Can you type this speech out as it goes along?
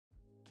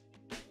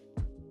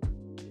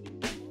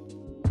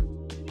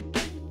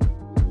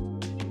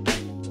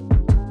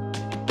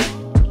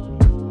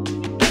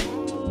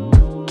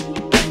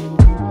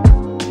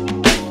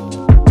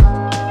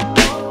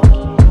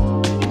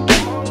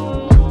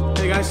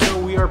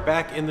we are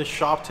back in the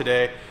shop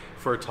today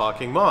for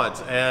Talking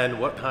Mods, and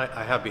what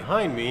I have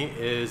behind me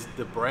is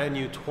the brand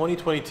new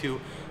 2022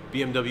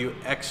 BMW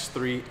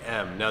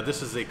X3M. Now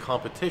this is a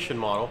competition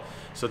model,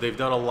 so they've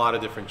done a lot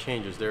of different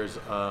changes. There's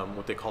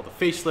what they call the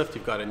facelift.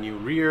 You've got a new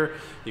rear,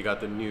 you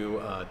got the new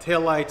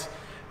taillights.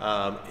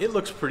 It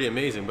looks pretty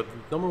amazing, but the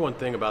number one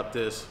thing about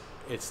this,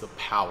 it's the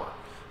power.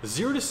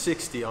 0 to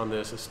 60 on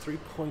this is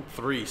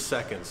 3.3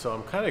 seconds, so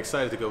I'm kind of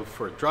excited to go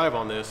for a drive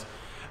on this.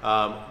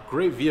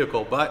 Great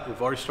vehicle, but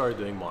we've already started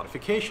doing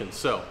modifications,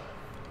 so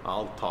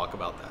I'll talk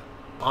about that.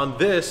 On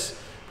this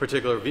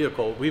particular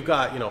vehicle, we've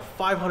got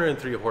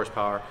 503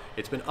 horsepower.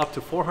 It's been up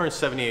to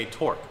 478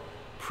 torque.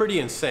 Pretty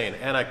insane,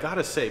 and I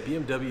gotta say,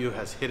 BMW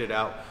has hit it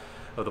out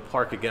of the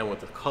park again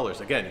with the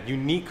colors. Again,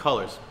 unique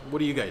colors. What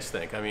do you guys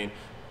think? I mean,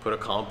 put a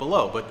comment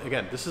below. But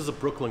again, this is a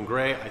Brooklyn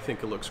gray. I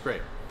think it looks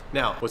great.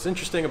 Now, what's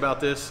interesting about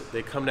this,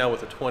 they come now with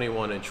the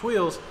 21-inch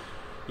wheels.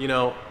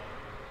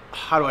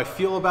 How do I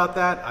feel about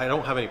that? I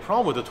don't have any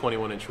problem with the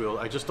 21-inch wheel.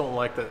 I just don't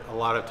like that a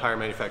lot of tire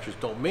manufacturers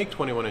don't make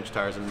 21-inch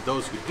tires, and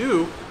those who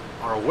do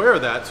are aware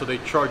of that, so they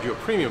charge you a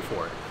premium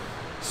for it.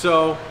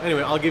 So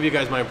anyway, I'll give you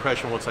guys my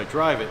impression once I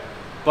drive it.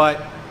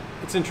 But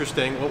it's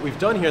interesting. What we've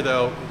done here,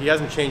 though, he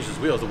hasn't changed his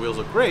wheels. The wheels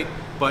look great,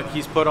 but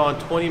he's put on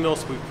 20 mil.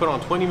 We've put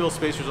on 20 mil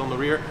spacers on the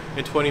rear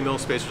and 20 mil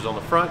spacers on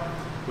the front.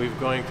 We're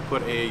going to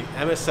put a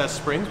MSS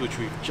springs, which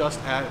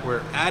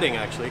we're adding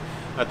actually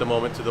at the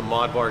moment to the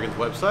Mod Bargains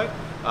website.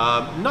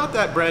 Not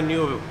that brand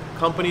new of a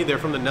company. They're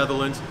from the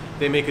Netherlands.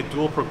 They make a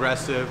dual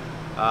progressive.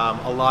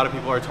 A lot of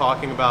people are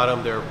talking about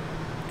them. They're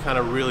kind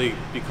of really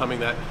becoming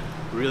that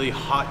really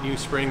hot new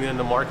spring in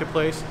the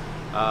marketplace.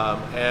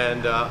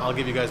 I'll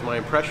give you guys my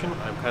impression.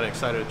 I'm kind of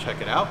excited to check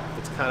it out.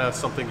 It's kind of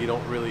something you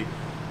don't really,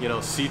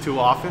 see too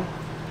often.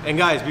 And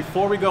guys,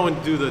 before we go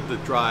and do the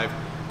drive,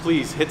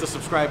 please hit the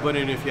subscribe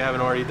button if you haven't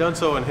already done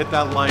so, and hit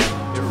that like.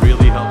 It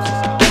really helps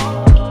us out.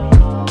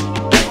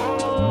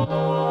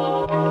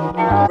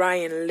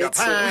 Ryan Little.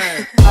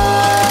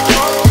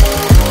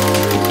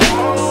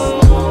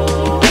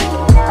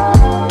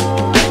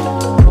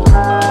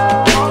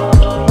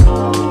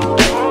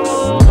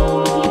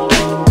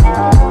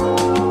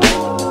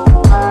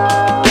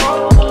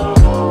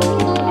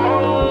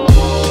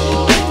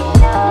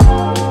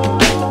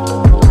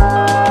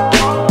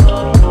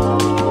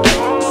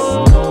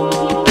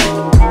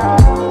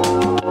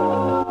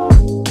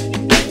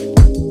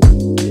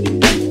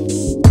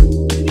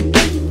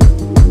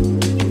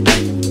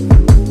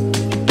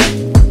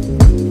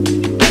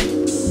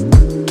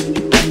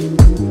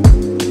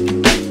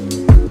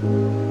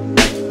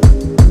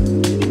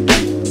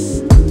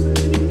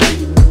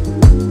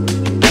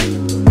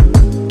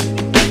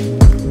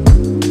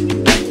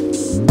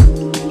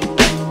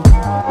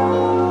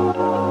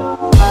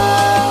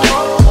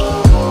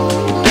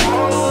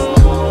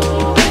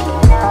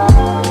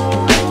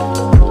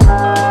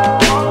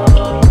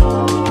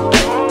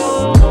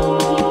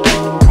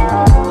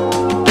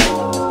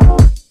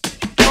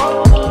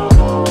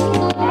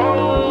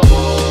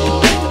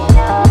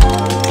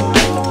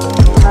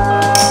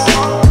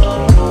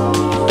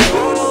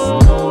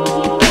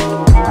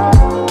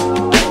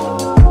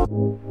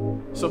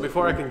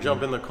 Before I can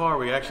jump in the car,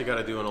 we actually got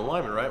to do an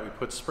alignment, right? We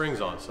put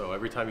springs on, so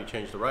every time you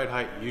change the ride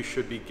height, you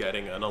should be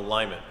getting an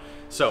alignment.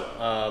 So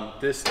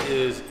this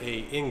is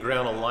a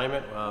in-ground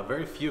alignment.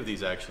 Very few of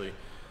these actually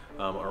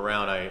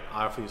around. I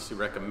obviously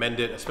recommend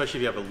it, especially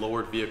if you have a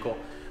lowered vehicle.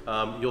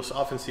 You'll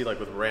often see, like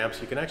with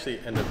ramps, you can actually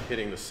end up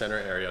hitting the center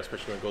area,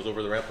 especially when it goes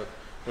over the ramp. But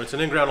when it's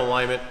an in-ground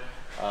alignment,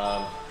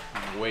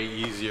 way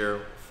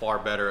easier, far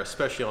better,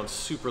 especially on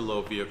super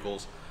low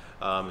vehicles.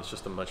 It's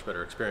just a much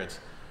better experience.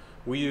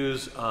 We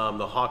use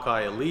the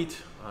Hawkeye Elite.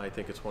 I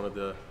think it's one of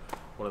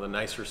the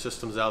nicer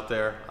systems out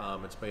there.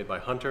 It's made by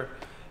Hunter,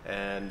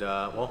 and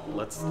well,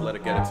 let's let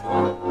it get its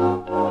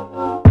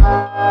alignment.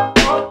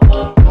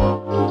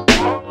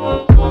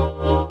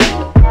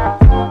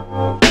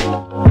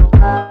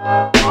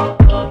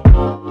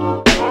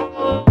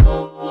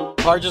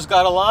 Car just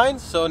got aligned,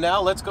 so now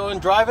let's go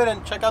and drive it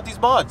and check out these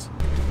mods.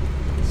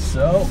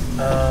 So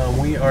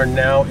we are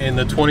now in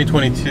the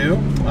 2022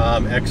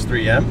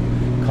 X3M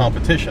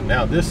competition.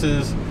 Now this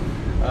is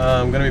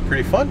going to be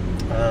pretty fun.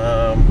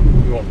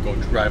 We won't go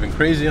driving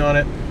crazy on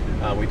it.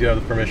 We do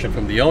have the permission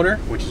from the owner,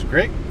 which is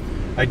great.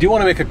 I do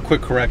want to make a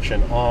quick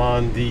correction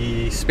on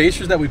the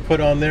spacers that we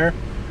put on there.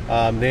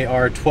 They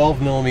are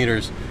 12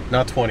 millimeters,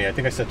 not 20. I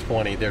think I said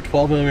 20. They're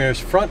 12 millimeters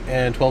front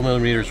and 12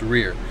 millimeters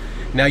rear.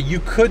 Now you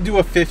could do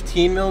a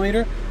 15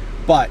 millimeter,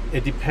 but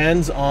it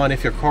depends on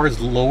if your car is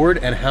lowered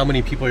and how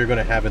many people you're going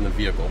to have in the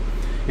vehicle.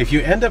 If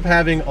you end up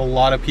having a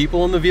lot of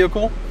people in the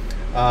vehicle,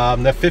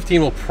 that 15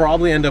 will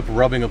probably end up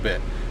rubbing a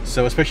bit.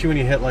 So especially when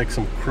you hit like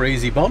some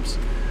crazy bumps,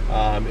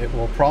 it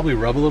will probably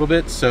rub a little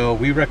bit. So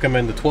we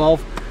recommend the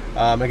 12.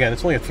 Again,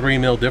 it's only a 3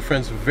 mil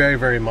difference, very,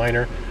 very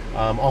minor.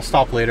 I'll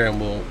stop later and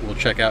we'll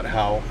check out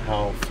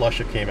how flush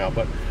it came out.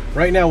 But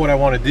right now what I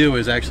want to do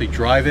is actually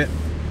drive it,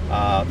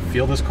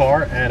 feel this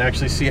car, and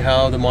actually see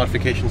how the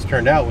modifications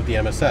turned out with the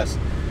MSS.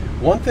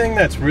 One thing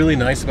that's really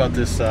nice about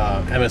this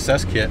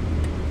MSS kit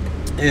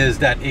is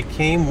that it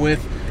came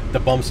with the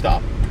bump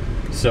stop.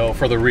 So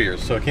for the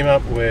rears, so it came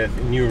out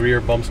with new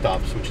rear bump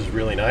stops, which is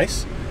really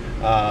nice.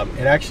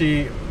 It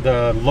actually,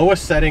 the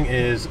lowest setting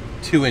is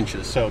 2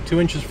 inches. So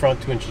 2 inches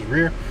front, 2 inches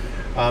rear.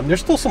 There's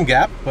still some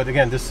gap, but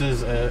again, this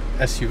is a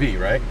SUV,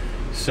 right?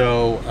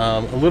 So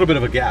a little bit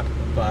of a gap,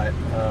 but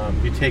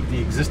you take the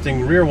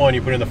existing rear one,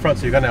 you put it in the front,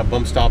 so you're gonna have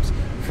bump stops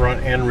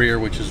front and rear,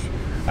 which is,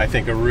 I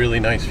think, a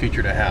really nice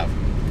feature to have.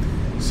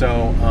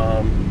 So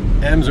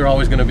M's are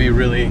always gonna be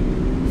really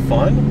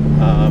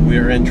fun. We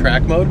are in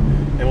track mode,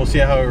 and we'll see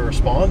how it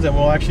responds, and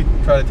we'll actually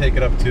try to take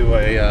it up to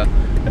a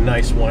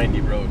nice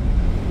windy road.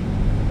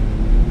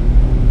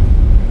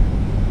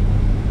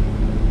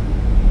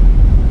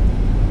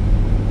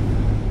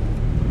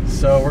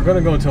 So we're going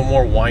to go into a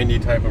more windy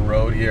type of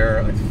road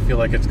here. I feel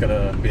like it's going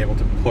to be able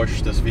to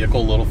push this vehicle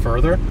a little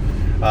further.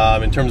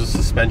 In terms of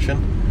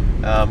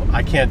suspension, I'm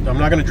not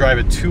going to drive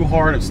it too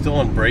hard. It's still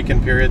in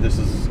break-in period. This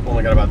has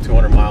only got about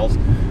 200 miles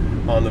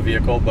on the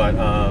vehicle, but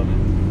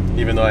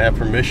even though I have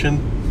permission,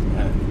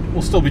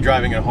 we'll still be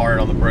driving it hard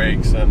on the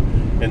brakes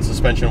and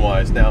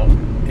suspension-wise. Now,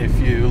 if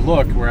you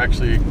look, we're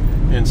actually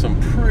in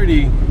some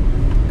pretty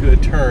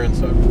good turns.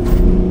 So,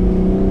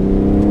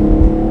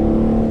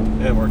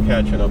 and we're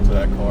catching up to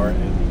that car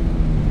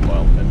in,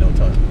 well, in no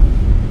time.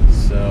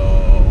 So,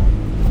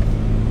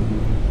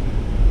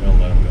 I'll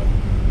let him go.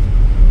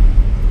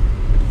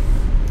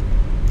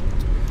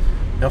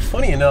 Now,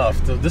 funny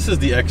enough, this is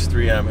the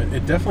X3M.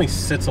 It definitely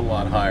sits a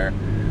lot higher.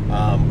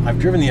 I've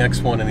driven the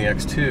X1 and the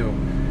X2.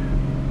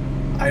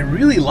 I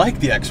really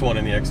like the X1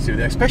 and the X2,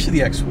 especially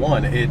the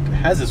X1. It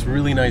has this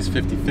really nice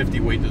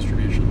 50-50 weight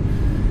distribution.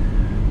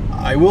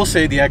 I will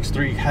say the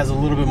X3 has a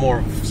little bit more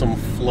of some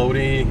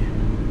floaty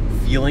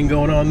feeling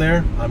going on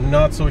there. I'm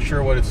not so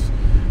sure what its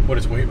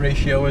weight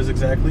ratio is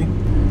exactly.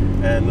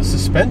 And the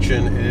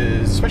suspension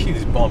is, especially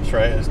these bumps,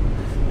 right?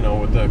 You know,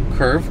 with the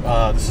curve,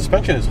 the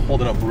suspension is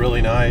holding up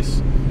really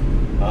nice.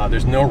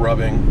 There's no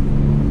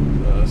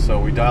rubbing, so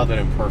we dialed it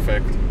in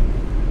perfect.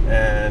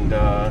 And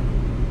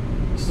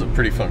this is a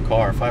pretty fun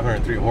car,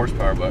 503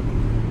 horsepower, but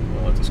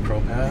we'll let this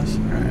crow pass.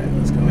 All right,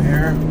 let's go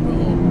here.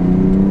 Boom.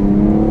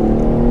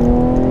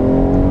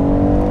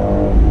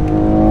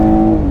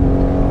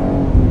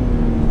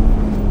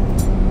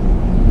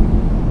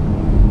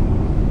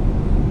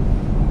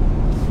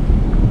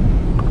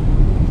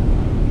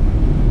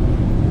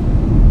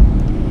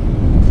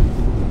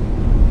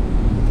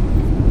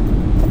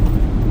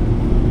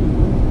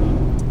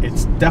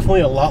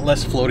 Definitely a lot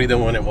less floaty than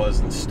when it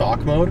was in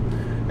stock mode.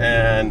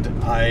 And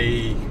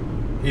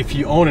if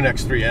you own an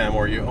X3M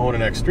or you own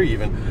an X3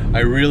 even,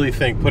 I really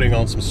think putting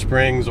on some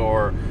springs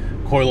or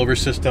coilover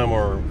system,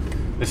 or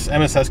this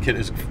MSS kit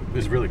is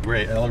really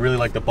great. And I really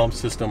like the bump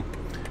system,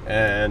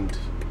 and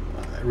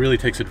it really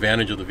takes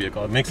advantage of the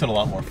vehicle. It makes it a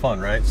lot more fun,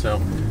 right? So,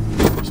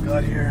 just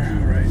got here,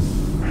 all right.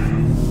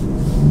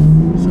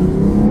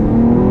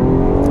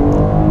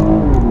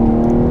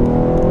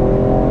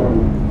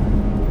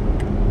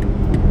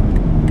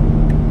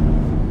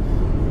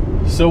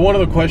 So one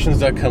of the questions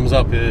that comes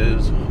up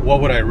is,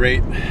 what would I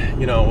rate?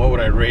 You know, what would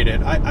I rate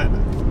it?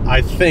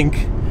 I think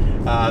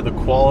the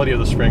quality of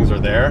the springs are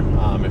there.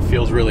 It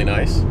feels really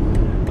nice.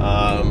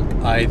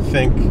 I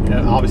think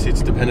obviously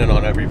it's dependent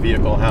on every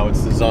vehicle, how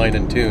it's designed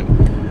and tuned.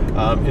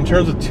 In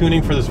terms of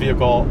tuning for this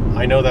vehicle,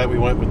 I know that we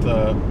went with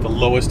the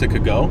lowest it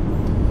could go.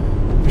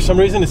 For some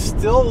reason, it's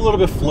still a little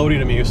bit floaty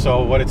to me.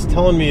 So what it's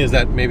telling me is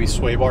that maybe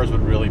sway bars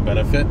would really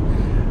benefit.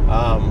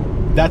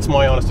 That's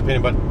my honest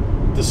opinion, but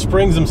the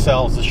springs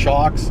themselves, the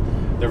shocks,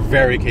 they're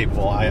very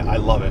capable. I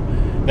love it.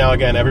 Now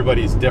again,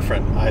 everybody's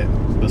different.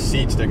 The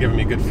seats, they're giving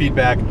me good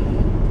feedback.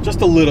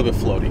 Just a little bit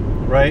floaty,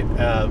 right?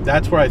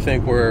 That's where I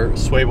think where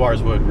sway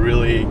bars would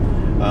really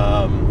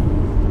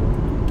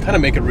kind of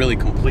make it really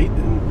complete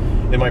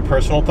in my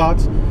personal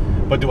thoughts.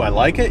 But do I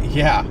like it?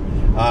 Yeah.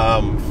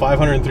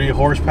 503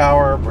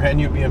 horsepower, brand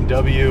new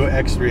BMW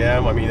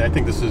X3M. I mean, I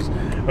think this is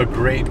a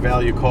great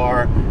value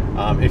car.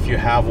 If you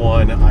have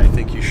one, I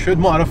think you should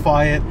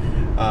modify it.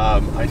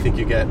 I think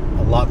you get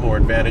a lot more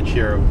advantage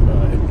here,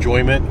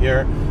 enjoyment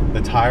here.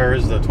 The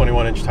tires, the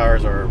 21-inch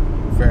tires, are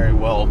very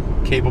well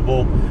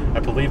capable.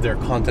 I believe they're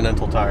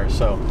Continental tires,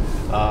 so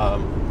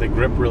they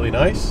grip really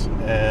nice.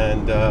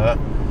 And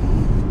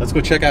let's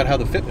go check out how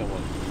the fitment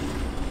went.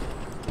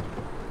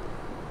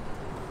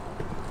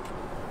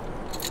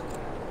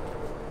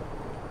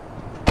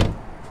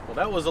 Well,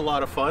 that was a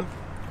lot of fun.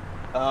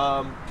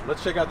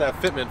 Let's check out that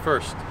fitment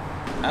first.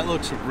 That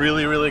looks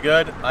really, really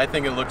good. I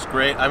think it looks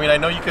great. I mean, I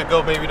know you could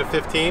go maybe to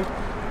 15,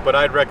 but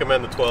I'd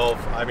recommend the 12.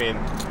 I mean,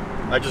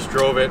 I just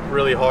drove it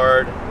really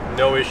hard,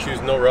 no issues,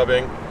 no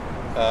rubbing,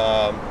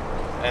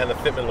 and the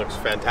fitment looks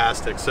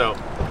fantastic. So,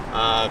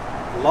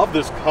 love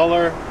this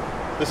color.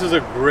 This is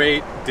a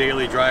great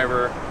daily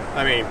driver.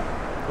 I mean,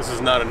 this is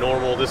not a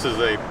normal, this is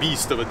a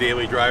beast of a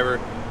daily driver.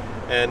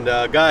 And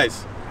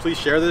guys, please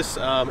share this.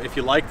 If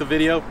you like the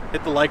video,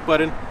 hit the like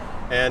button,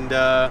 and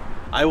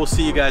I will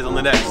see you guys on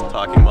the next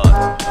Talking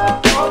Mods.